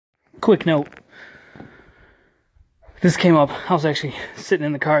quick note. This came up. I was actually sitting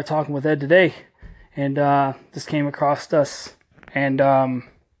in the car talking with Ed today, and this came across us. And,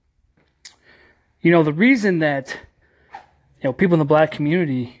 the reason that, people in the black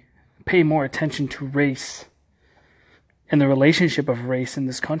community pay more attention to race and the relationship of race in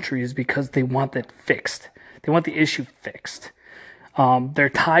this country is because they want that fixed. They want the issue fixed. They're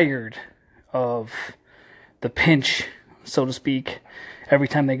tired of the pinch, so to speak, every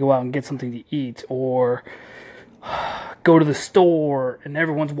time they go out and get something to eat or go to the store and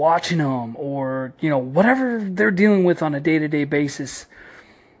everyone's watching them or, whatever they're dealing with on a day-to-day basis.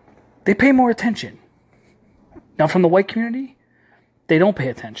 They pay more attention. Now, from the white community, they don't pay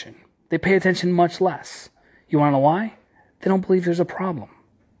attention. They pay attention much less. You want to know why? They don't believe there's a problem.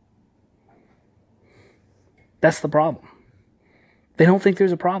 That's the problem. They don't think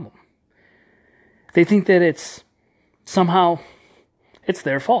there's a problem. They think that it's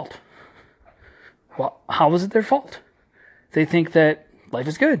their fault. Well, how is it their fault? They think that life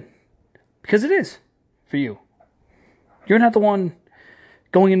is good. Because it is for you. You're not the one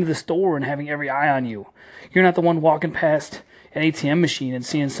going into the store and having every eye on you. You're not the one walking past an ATM machine and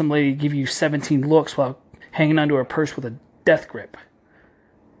seeing some lady give you 17 looks while hanging onto her purse with a death grip.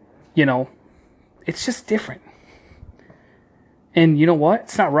 It's just different. And you know what?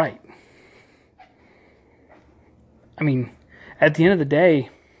 It's not right. I mean, at the end of the day,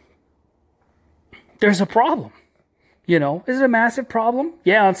 there's a problem. Is it a massive problem?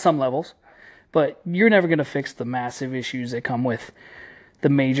 Yeah, on some levels. But you're never going to fix the massive issues that come with the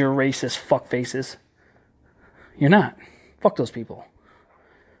major racist fuckfaces. You're not. Fuck those people.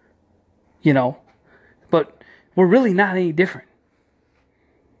 But we're really not any different.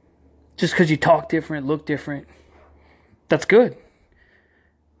 Just because you talk different, look different, that's good.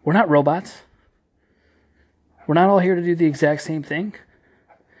 We're not robots. We're not all here to do the exact same thing.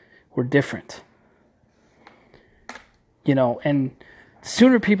 We're different. And the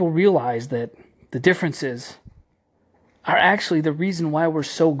sooner people realize that the differences are actually the reason why we're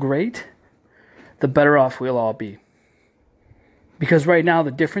so great, the better off we'll all be. Because right now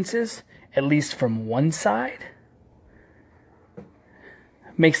the differences, at least from one side,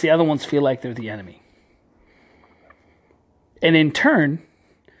 makes the other ones feel like they're the enemy. And in turn,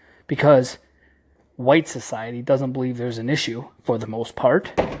 because white society doesn't believe there's an issue for the most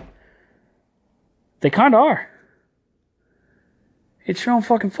part, they kind of are. It's your own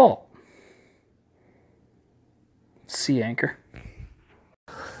fucking fault. See, Anchor.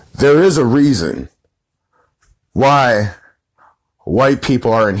 There is a reason why white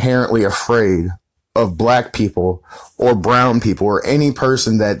people are inherently afraid of black people or brown people or any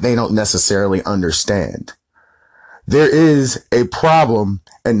person that they don't necessarily understand. There is a problem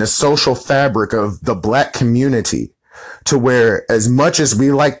in the social fabric of the black community to where, as much as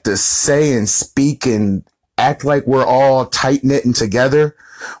we like to say and speak and act like we're all tight-knit and together,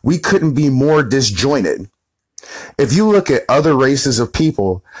 we couldn't be more disjointed. If you look at other races of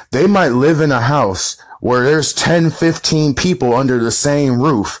people, they might live in a house where there's 10, 15 people under the same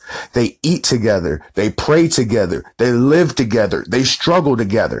roof. They eat together. They pray together. They live together. They struggle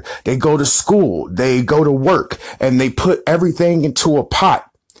together. They go to school. They go to work, and they put everything into a pot.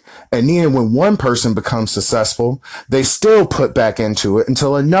 And then when one person becomes successful, they still put back into it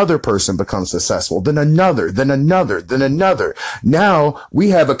until another person becomes successful, then another, then another, then another. Now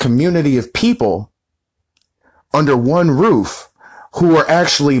we have a community of people under one roof who are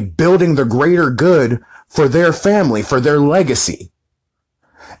actually building the greater good for their family, for their legacy.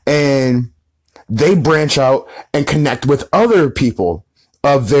 And they branch out and connect with other people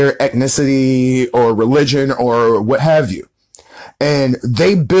of their ethnicity or religion or what have you. And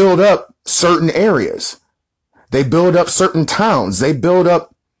they build up certain areas. They build up certain towns. They build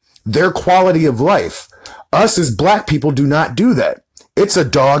up their quality of life. Us as black people do not do that. It's a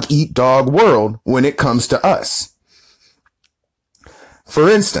dog-eat-dog world when it comes to us. For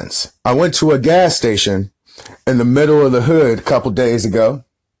instance, I went to a gas station in the middle of the hood a couple days ago.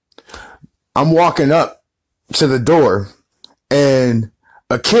 I'm walking up to the door, and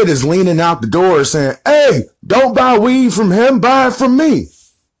a kid is leaning out the door saying, "Hey, don't buy weed from him, buy it from me."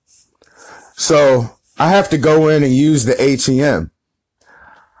 So I have to go in and use the ATM.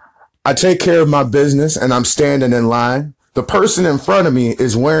 I take care of my business and I'm standing in line. The person in front of me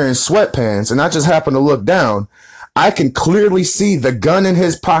is wearing sweatpants, and I just happen to look down. I can clearly see the gun in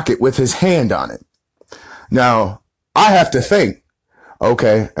his pocket with his hand on it. Now, I have to think,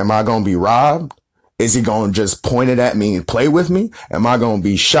 okay, am I going to be robbed? Is he going to just point it at me and play with me? Am I going to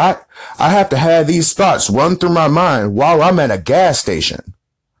be shot? I have to have these thoughts run through my mind while I'm at a gas station.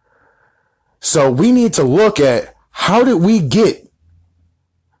 So we need to look at, how did we get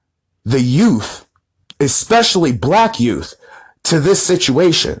the youth, especially black youth, to this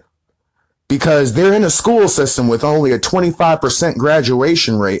situation, because they're in a school system with only a 25%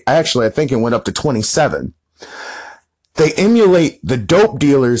 graduation rate. Actually, I think it went up to 27. They emulate the dope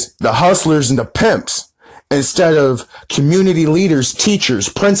dealers, the hustlers, and the pimps instead of community leaders, teachers,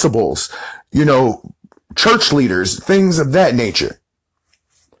 principals, church leaders, things of that nature.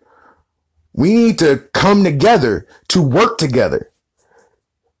 We need to come together to work together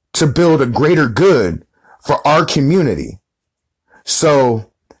to build a greater good for our community.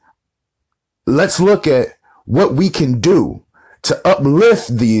 So let's look at what we can do to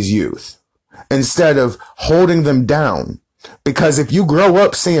uplift these youth instead of holding them down. Because if you grow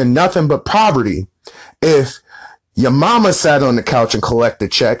up seeing nothing but poverty, if your mama sat on the couch and collected a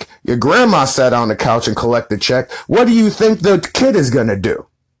check, your grandma sat on the couch and collected a check, what do you think the kid is going to do?